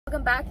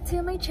Welcome back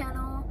to my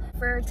channel.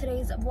 For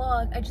today's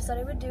vlog, I just thought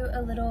I would do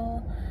a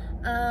little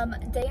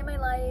day in my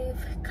life,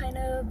 kind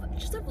of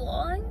just a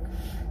vlog.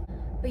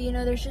 But you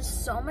know, there's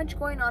just so much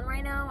going on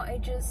right now. I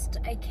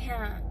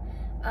can't.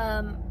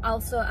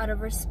 Also out of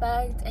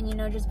respect, and you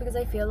know, just because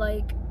I feel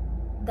like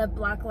the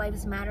Black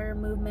Lives Matter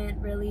movement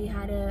really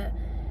had to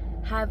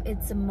have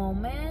its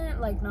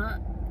moment, like,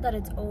 not that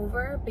it's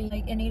over, but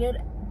like it needed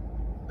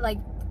like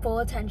full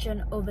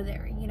attention over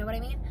there, you know what I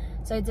mean?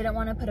 So I didn't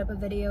want to put up a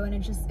video, and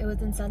it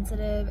was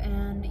insensitive,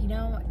 and you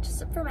know,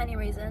 just for many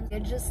reasons.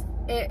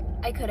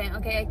 I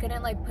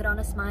couldn't like put on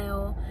a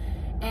smile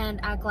and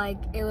act like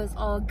it was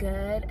all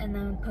good and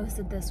then post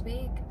it this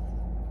week,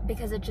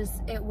 because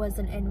it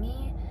wasn't in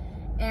me.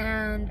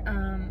 And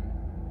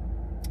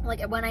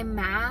like when I'm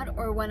mad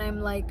or when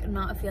I'm like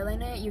not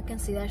feeling it, you can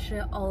see that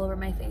shit all over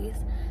my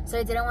face. So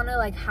I didn't want to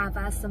like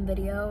half-ass some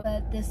video.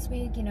 But this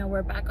week, you know,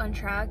 we're back on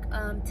track.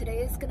 Today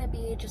is gonna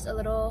be just a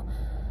little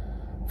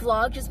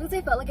vlog, just because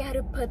I felt like I had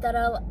to put that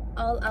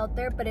all out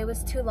there, but it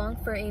was too long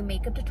for a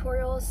makeup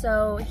tutorial.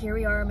 So here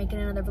we are making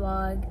another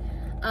vlog.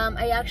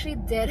 I actually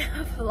did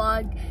a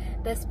vlog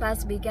this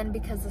past weekend,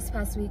 because this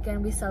past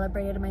weekend we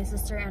celebrated my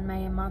sister and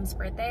my mom's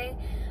birthday.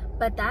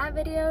 But that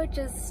video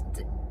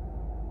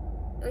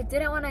I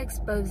didn't want to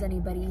expose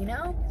anybody, you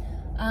know?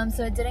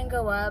 So it didn't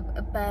go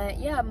up. But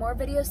yeah, more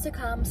videos to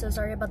come. So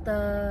sorry about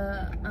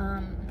the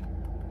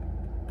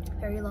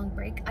very long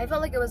break. I felt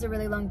like it was a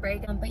really long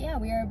break. But yeah,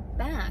 we are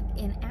back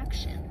in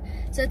action.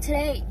 So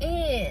today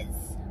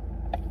is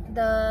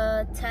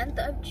the 10th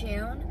of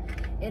June.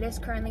 It is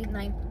currently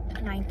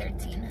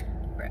 9:13.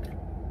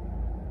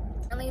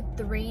 Currently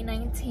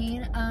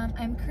 3:19.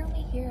 I'm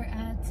currently here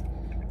at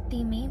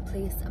the Main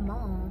Place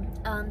Mall.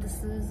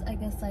 This is, I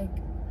guess, like,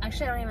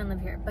 actually I don't even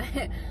live here, but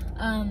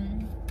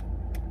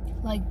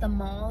like the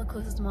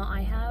closest mall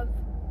I have,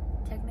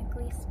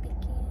 technically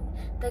speaking,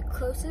 the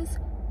closest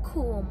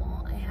cool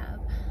mall I have.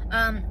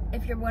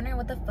 If you're wondering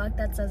what the fuck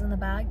that says in the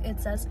back,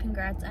 it says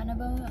congrats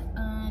Annabelle.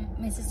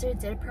 My sister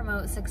did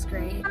promote 6th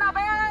grade.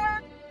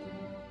 Annabelle!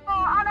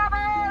 Oh,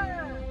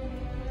 Annabelle!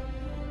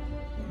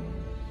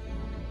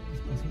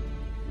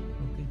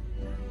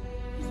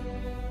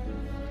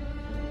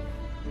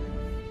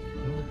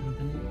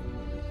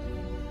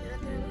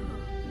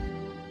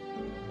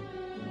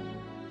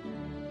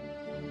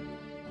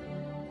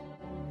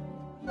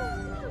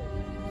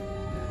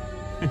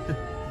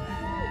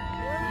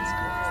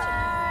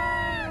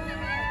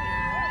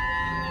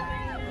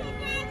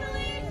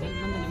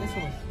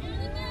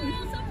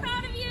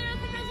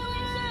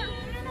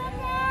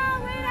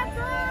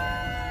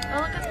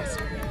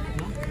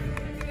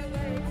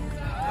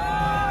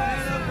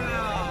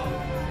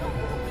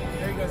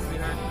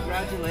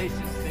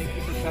 Congratulations. Thank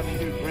you for coming. You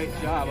did a great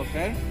job,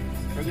 okay?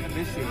 We're going to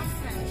miss you.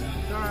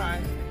 It's all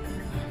right.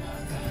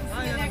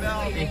 Bye,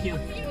 Annabelle. Thank you.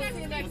 See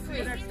you next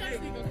week,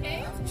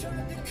 okay?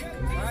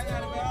 Bye,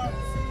 Annabelle.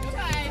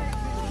 Bye.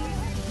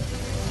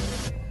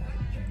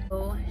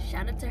 Oh,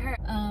 shout out to her.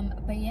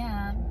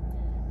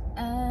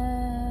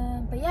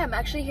 But yeah, I'm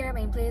actually here at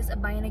Main Place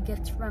buying a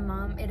gift for my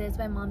mom. It is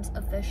my mom's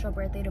official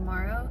birthday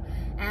tomorrow,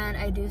 and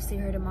I do see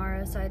her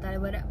tomorrow, so I thought I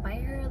would buy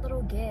her a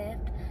little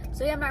gift.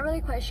 So yeah, I'm not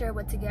really quite sure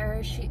what to get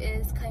her. She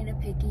is kind of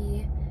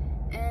picky,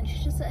 and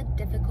she's just a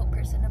difficult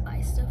person to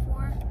buy stuff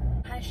for.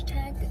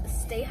 Hashtag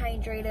stay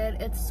hydrated.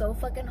 It's so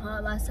fucking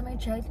hot. Last time I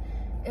checked,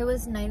 it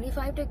was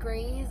 95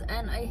 degrees,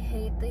 and I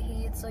hate the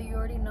heat, so you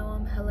already know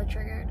I'm hella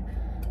triggered.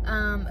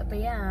 But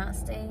yeah,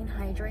 staying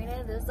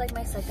hydrated. This is like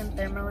my second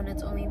thermal, and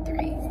it's only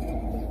 3.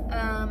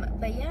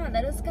 But yeah,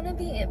 that is gonna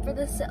be it for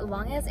this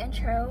long ass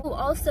intro.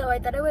 Also, I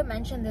thought I would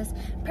mention this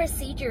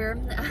procedure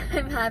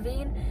I'm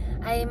having.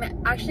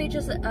 I'm actually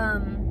just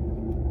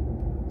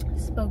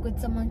spoke with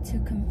someone to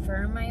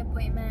confirm my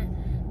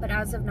appointment, but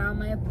as of now,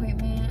 my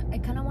appointment, I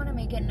kind of want to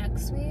make it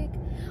next week.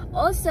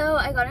 Also,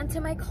 I got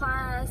into my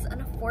class.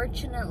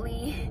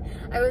 Unfortunately,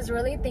 I was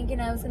really thinking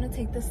I was gonna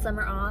take this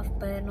summer off,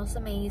 but no se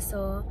me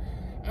hizo.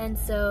 And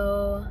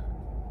so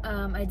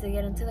I did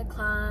get into the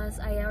class.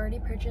 I already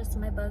purchased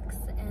my books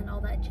and all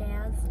that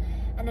jazz,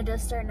 and it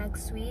does start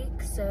next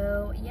week.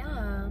 So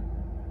yeah.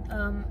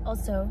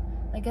 Also,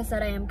 like I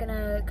said, I am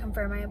gonna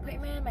confirm my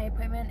appointment. My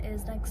appointment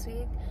is next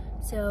week.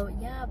 So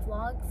yeah,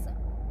 vlogs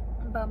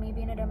about me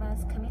being a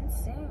dumbass coming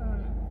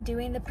soon.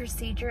 Doing the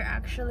procedure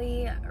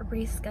actually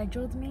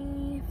rescheduled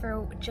me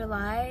for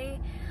July,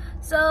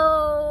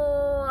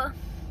 so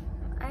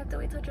I have to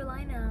wait till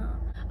July now.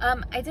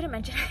 I didn't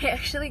mention I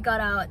actually got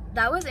out.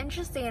 That was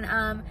interesting.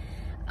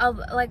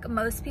 Like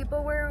most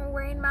people were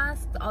wearing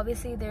masks.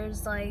 Obviously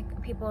there's like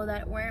people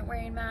that weren't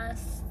wearing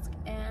masks,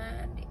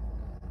 and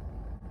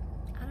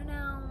I don't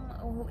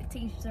know, to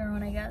each their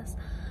own, I guess.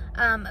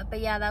 But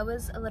yeah, that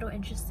was a little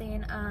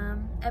interesting.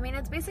 I mean,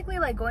 it's basically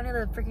like going to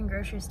the freaking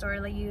grocery store.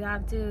 Like, you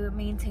have to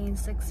maintain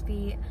 6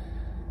 feet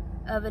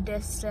of a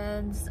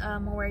distance,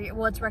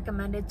 well, it's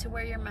recommended to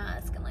wear your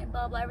mask, and like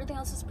blah blah, everything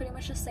else is pretty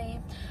much the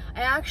same.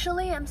 I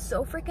actually am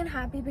so freaking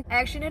happy because I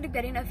actually ended up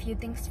getting a few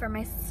things for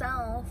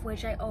myself,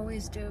 which I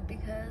always do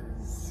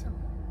because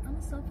I'm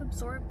a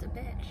self-absorbed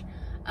bitch.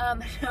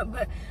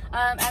 But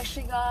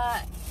actually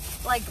got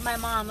like my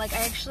mom, like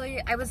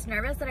I was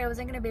nervous that I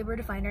wasn't gonna be able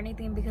to find her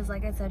anything because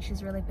like I said,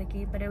 she's really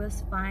picky, but it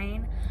was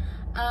fine.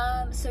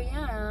 So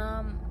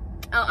yeah,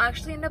 I'll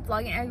actually end up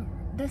vlogging. I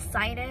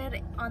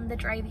decided on the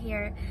drive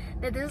here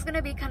that this is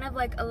gonna be kind of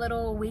like a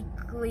little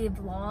weekly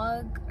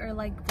vlog, or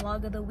like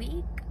vlog of the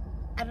week.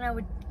 I don't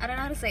know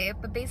how to say it,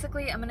 but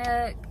basically I'm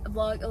gonna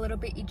vlog a little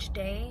bit each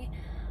day,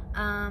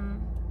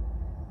 and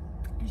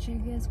show you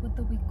guys what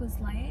the week was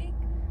like.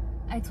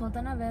 I told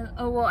Annabelle,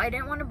 oh well, I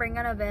didn't want to bring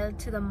Annabelle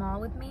to the mall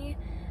with me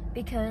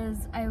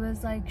because I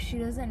was like, she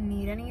doesn't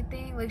need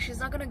anything, like she's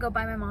not gonna go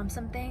buy my mom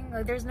something,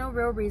 like there's no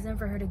real reason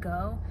for her to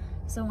go,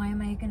 so why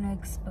am I gonna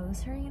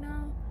expose her, you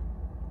know,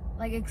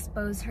 like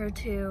expose her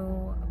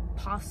to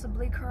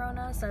possibly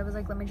corona. So I was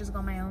like, let me just go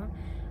on my own.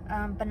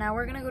 But now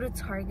we're gonna go to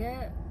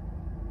Target.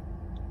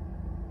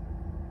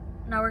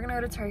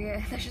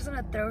 She's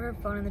gonna throw her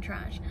phone in the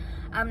trash.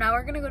 Now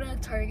we're gonna go to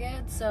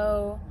Target,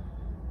 so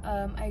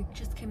I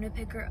just came to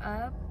pick her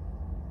up,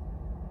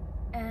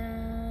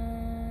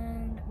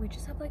 and we're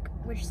just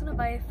gonna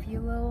buy a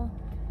few little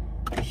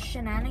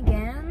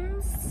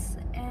shenanigans,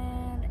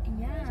 and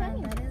yeah,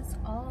 that is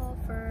all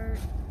for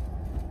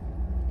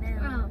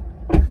now.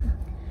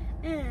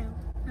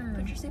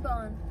 Put your seatbelt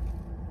on.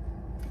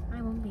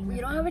 I won't be.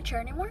 You don't have a chair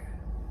anymore?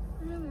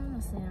 I don't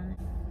want to sit on it.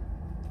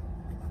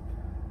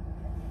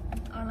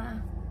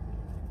 Hola.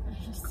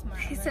 I just smile.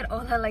 He said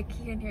hola like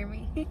he can hear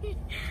me.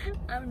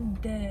 I'm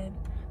dead.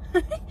 Oh,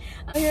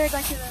 you're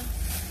exactly then.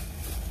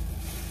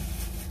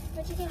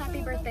 What'd you get for Happy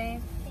me? birthday.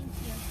 Thank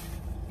you.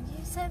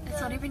 You said It's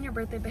not even your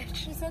birthday,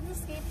 bitch. You said the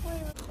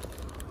skateboard.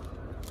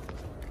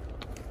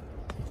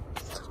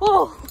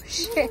 Oh,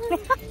 shit.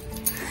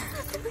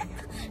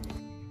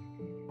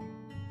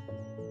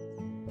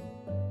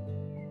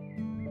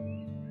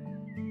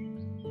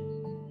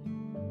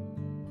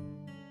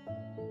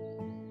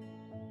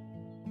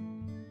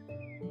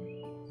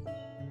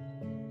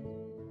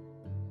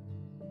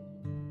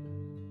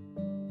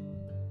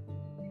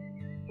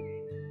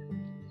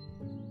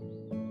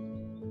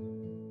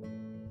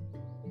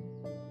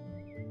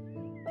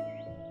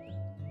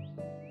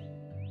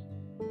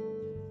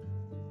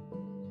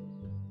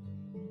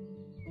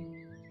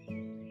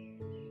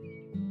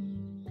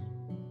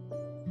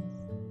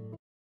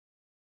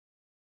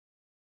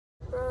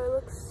 Bro, I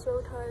look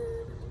so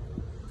tired.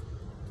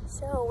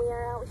 So we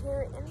are out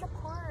here in the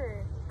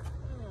park. I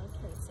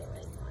can't say what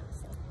I want to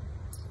say.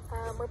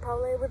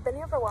 We've been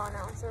here for a while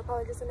now, so we're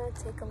probably just gonna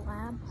take a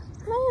lap.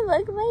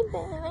 Look, my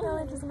baby.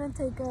 We're just gonna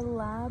take a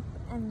lap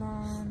and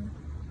then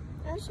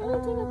I'm trying to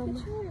take a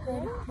picture of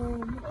it.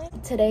 home.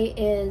 Today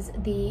is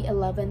the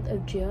 11th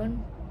of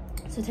June.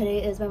 So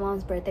today is my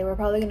mom's birthday. We're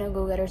probably gonna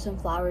go get her some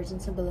flowers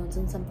and some balloons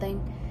and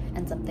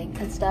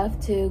stuff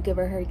to give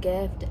her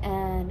gift.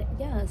 And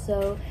yeah,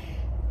 so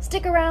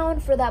stick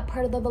around for that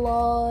part of the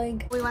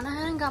vlog. We went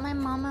ahead and got my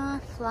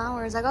mama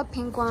flowers. I got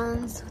pink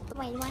ones.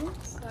 White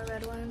ones? Got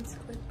red ones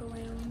with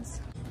balloons.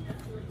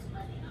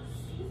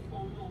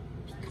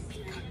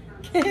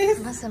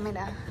 Listen,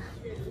 mira.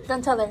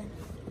 Don't tell her.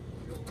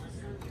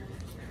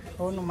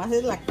 Oh, nomás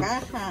es la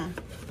caja.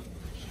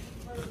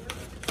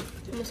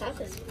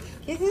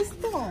 ¿Qué es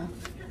esto?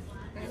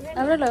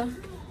 Ábrelo.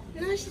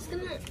 No, she's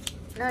gonna.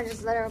 No,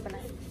 just let her open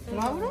it. ¿Lo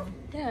abro?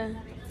 Yeah.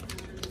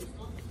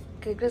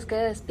 ¿Qué crees que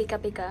es? Pica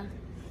pica.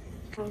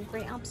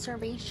 Great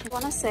observation. I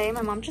want to say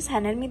my mom just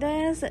handed me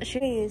this.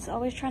 She's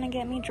always trying to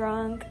get me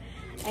drunk.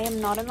 I am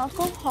not an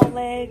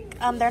alcoholic.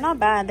 They're not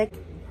bad.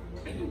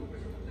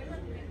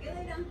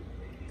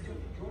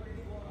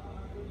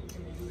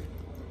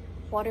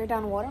 Watered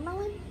down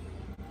watermelon?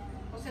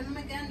 O sea, no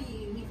me queda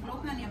ni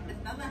floja ni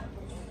apretada.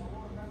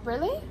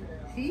 Really?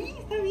 Sí,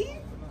 está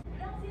bien.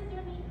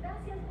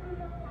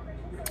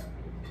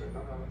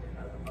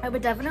 I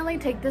would definitely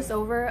take this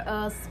over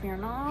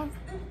Smirnoff,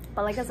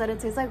 but like I said, it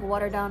tastes like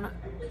watered down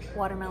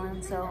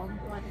watermelon, so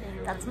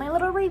that's my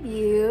little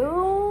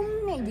review.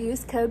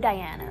 Use code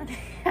Diana.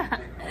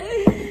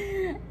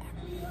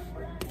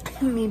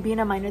 Me being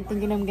a minor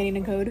thinking I'm getting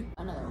a code.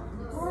 Another one.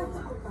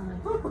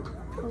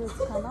 It's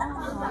kind of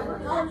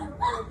hard.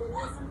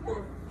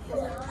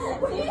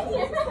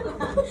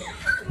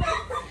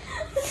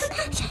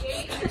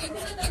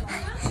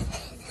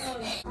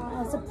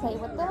 Wants to play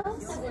with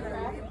us?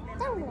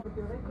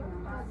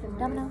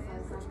 Domino.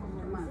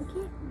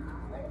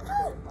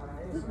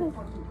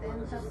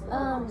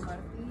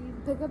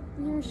 Pick up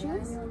your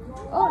shoes.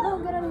 Oh no,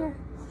 get out of here.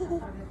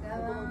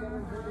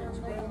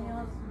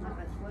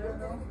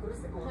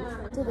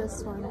 To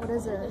this one. What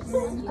is this?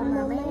 A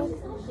mermaid?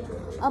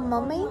 A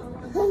mummy?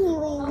 What?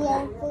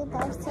 Yeah,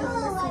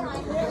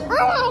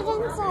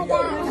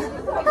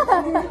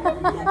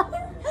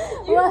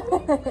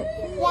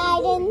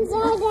 I didn't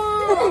saw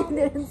that. You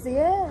didn't see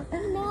it?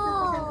 No.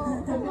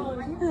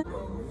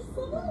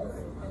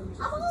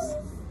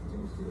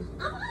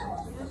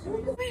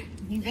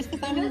 ¿Y ves que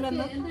están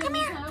hablando? Come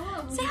here.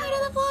 Say hi to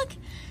the vlog.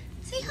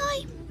 Say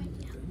hi.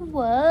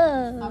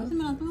 Whoa.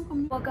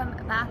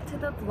 Welcome back to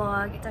the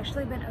vlog. It's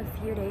actually been a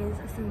few days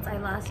since I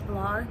last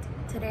vlogged.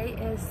 Today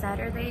is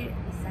Saturday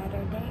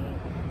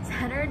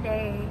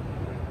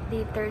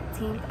the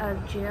 13th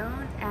of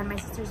June, and my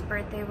sister's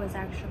birthday was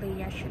actually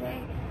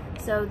yesterday.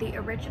 So the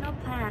original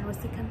plan was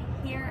to come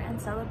here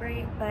and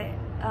celebrate, but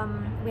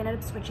we ended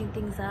up switching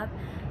things up,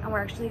 and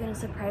we're actually going to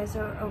surprise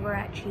her over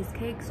at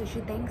Cheesecake. So she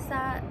thinks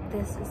that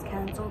this is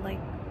canceled, like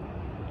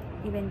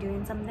even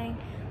doing something.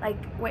 Like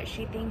what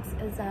she thinks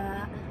is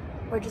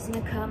we're just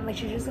gonna come, like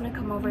she's just gonna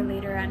come over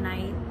later at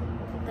night.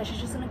 That she's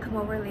just gonna come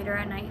over later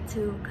at night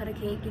to cut a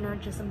cake, you know,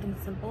 just something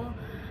simple.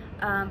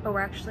 But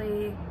we're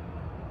actually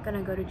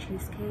gonna go to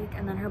Cheesecake,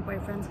 and then her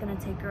boyfriend's gonna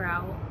take her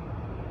out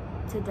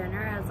to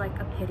dinner as like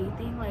a pity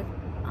thing, like,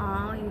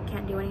 oh, you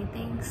can't do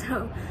anything.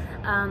 So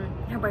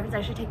her boyfriend's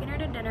actually taking her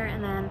to dinner,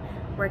 and then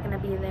we're gonna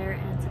be there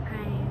and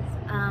surprise.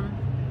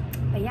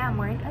 But yeah, I'm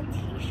wearing a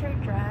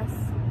t-shirt dress.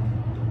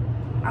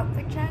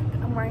 Outfit check.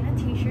 I'm wearing a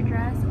t-shirt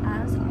dress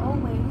as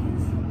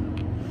always.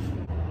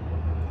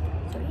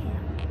 So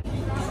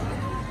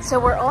yeah. So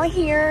we're all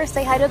here.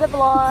 Say hi to the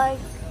vlog.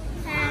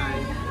 Hi.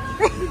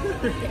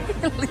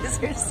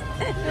 Losers.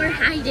 We're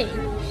hiding.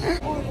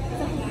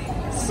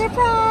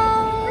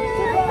 Surprise!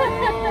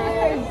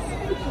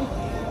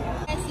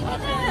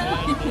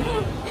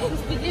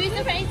 Did we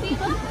surprise you?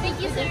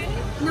 Thank you, sir.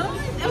 No.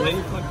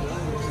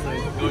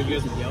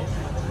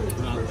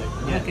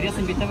 Ya querías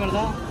invitar,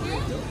 ¿verdad?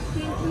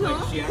 No.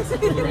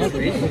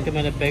 Porque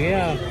me le pegué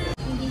a...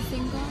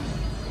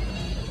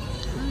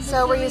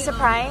 So were you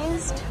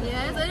surprised?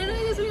 Yes, I didn't know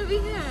you guys were gonna be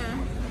here.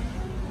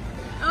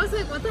 I was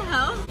like, what the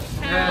hell?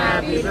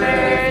 Happy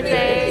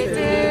birthday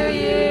to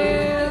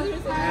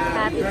you.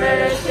 Happy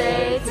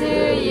birthday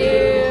to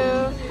you.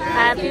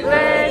 Happy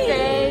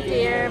birthday,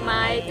 dear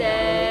my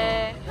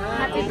day.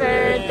 Happy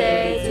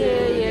birthday to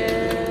you.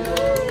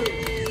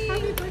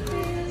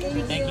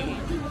 Thank you.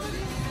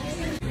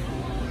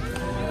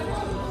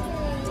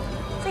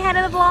 Say hi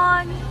to the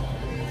vlog.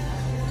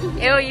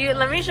 Ew,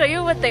 let me show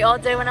you what they all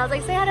did when I was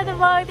like, say hi to the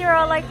vlog. They were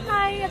all like,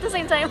 hi at the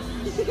same time.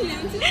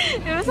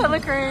 It was hella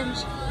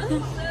cringe.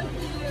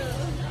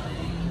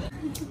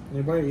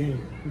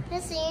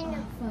 Just seeing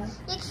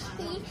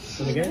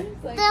Again?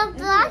 the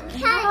block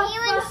can't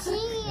even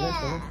see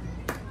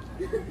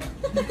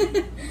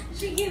it.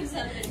 She gives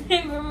up.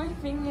 For my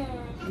finger.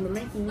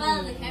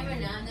 Well, the camera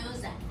now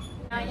knows that.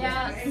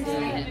 Happy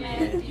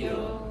birthday to you.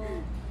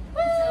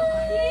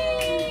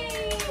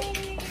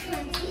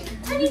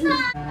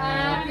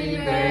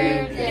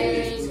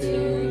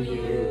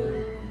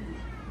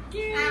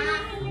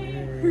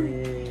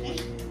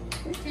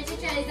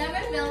 Is that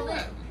red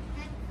velvet?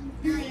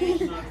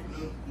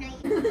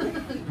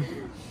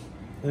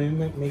 Let me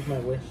make my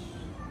wish.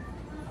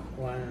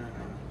 Wow.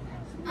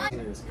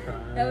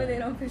 That way they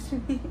don't push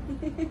me.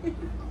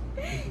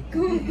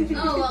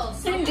 Oh, well,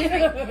 so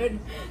Dude,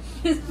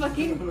 just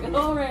fucking go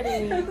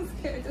already. I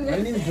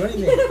didn't even do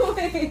anything.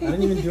 I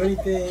didn't even do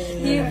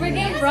anything. You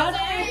freaking brought it.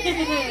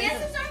 Yes,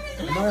 it's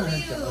Come on, I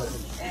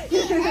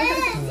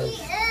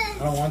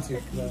don't want to.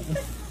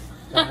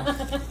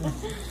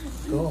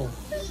 Go.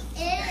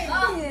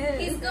 Oh,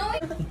 he's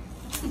going.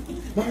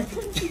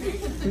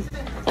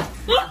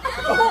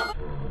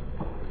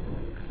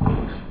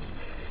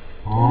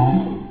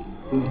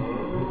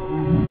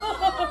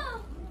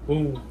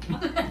 Boom.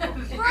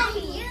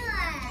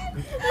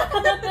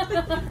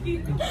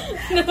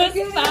 No,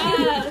 it's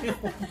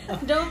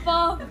fast. Don't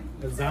fall.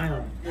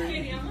 Zion.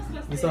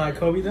 You saw that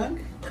Kobe dunk?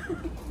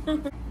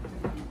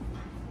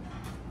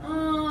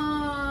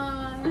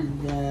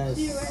 Yes.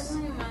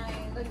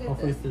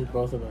 Hopefully through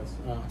both of us.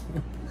 Oh.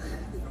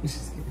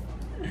 Just kidding.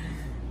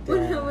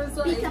 Damn.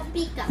 Pika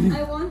pika.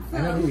 I want I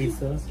know who eats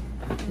those.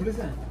 What is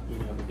that? You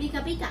know.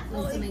 Pika pika.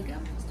 What's the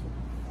makeup?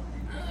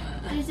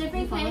 There's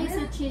different kinds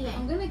of chili.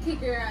 I'm gonna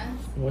kick your ass.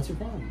 What's your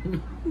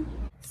problem?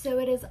 So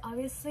it is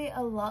obviously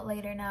a lot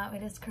later now.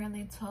 It is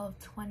currently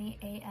 12:20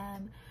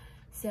 a.m.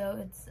 So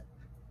it's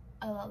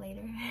a lot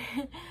later.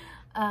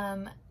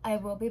 I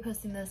will be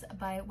posting this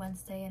by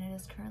Wednesday, and it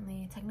is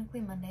currently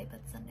technically Monday,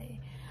 but Sunday.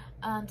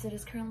 So it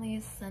is currently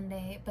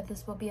Sunday, but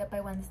this will be up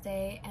by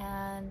Wednesday,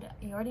 and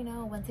you already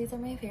know Wednesdays are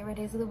my favorite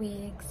days of the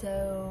week.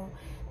 So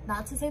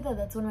not to say that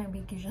that's when my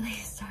week usually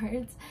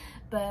starts,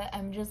 but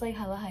I'm just like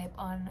hella hype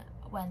on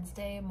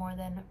Wednesday more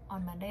than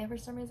on Monday for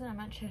some reason. I'm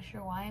not too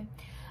sure why.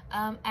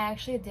 I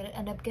actually did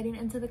end up getting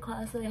into the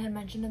class that I had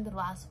mentioned in the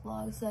last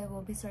vlog, so I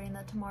will be starting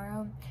that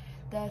tomorrow.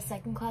 The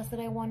second class that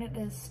I wanted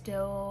is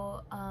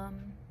still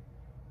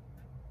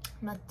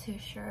not too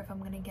sure if I'm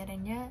gonna get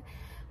in yet,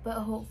 but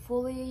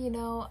hopefully, you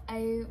know,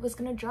 I was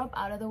gonna drop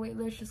out of the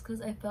waitlist just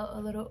because I felt a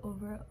little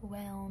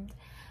overwhelmed,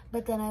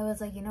 but then I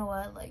was like, you know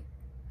what, like,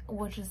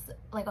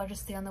 I'll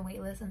just stay on the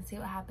waitlist and see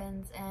what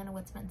happens, and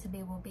what's meant to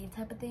be will be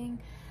type of thing.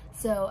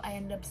 So I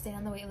ended up staying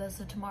on the waitlist,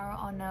 so tomorrow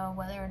I'll know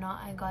whether or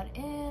not I got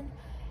in.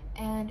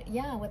 And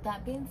yeah, with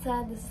that being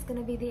said, this is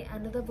gonna be the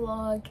end of the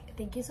vlog.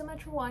 Thank you so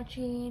much for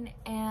watching,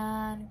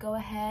 and go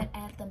ahead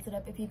and thumbs it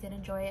up if you did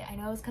enjoy it. I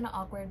know it was kind of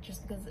awkward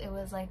just because it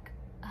was like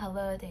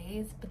hella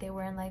days, but they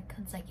weren't like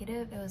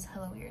consecutive. It was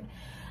hella weird.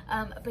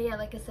 But yeah,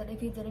 like I said,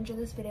 if you did enjoy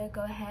this video,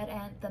 go ahead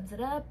and thumbs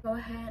it up. Go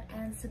ahead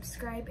and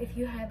subscribe if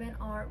you haven't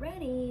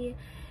already.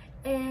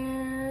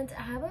 And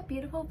have a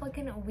beautiful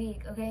fucking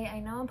week, okay? I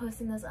know I'm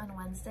posting this on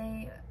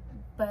Wednesday,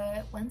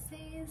 but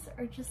Wednesdays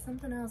are just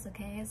something else,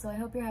 okay? So I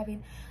hope you're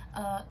having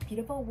a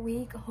beautiful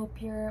week.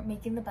 Hope you're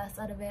making the best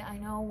out of it. I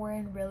know we're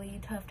in really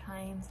tough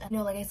times. You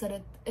know, like I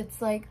said,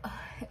 it's like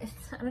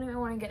I don't even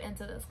want to get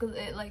into this because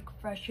it like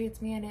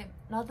frustrates me, and it,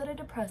 not that it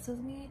depresses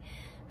me,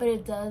 but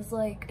it does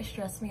like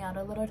stress me out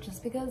a little,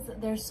 just because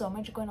there's so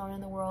much going on in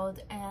the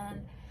world,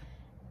 and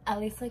at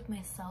least like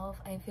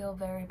myself, I feel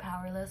very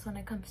powerless when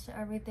it comes to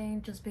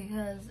everything, just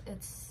because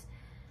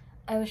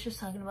I was just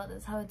talking about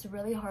this, how it's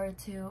really hard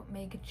to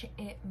make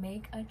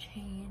a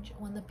change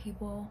when the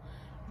people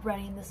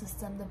running the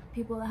system, the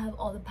people that have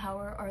all the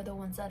power, are the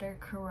ones that are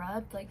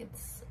corrupt. Like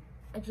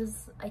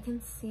I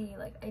can see,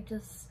 like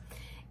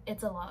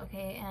it's a lot,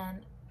 okay?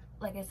 And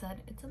like I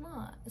said, it's a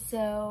lot.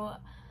 So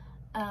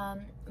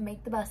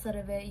make the best out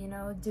of it, you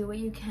know, do what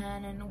you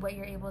can and what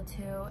you're able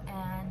to.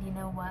 And you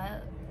know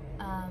what,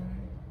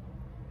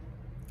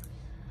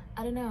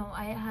 I don't know,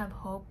 I have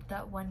hope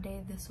that one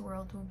day this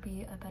world will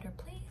be a better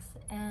place,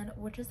 and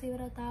we'll just leave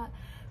it at that.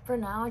 For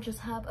now, just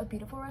have a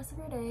beautiful rest of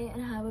your day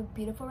and have a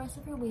beautiful rest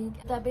of your week.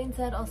 That being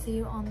said, I'll see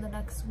you on the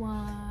next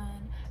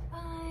one.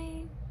 Bye.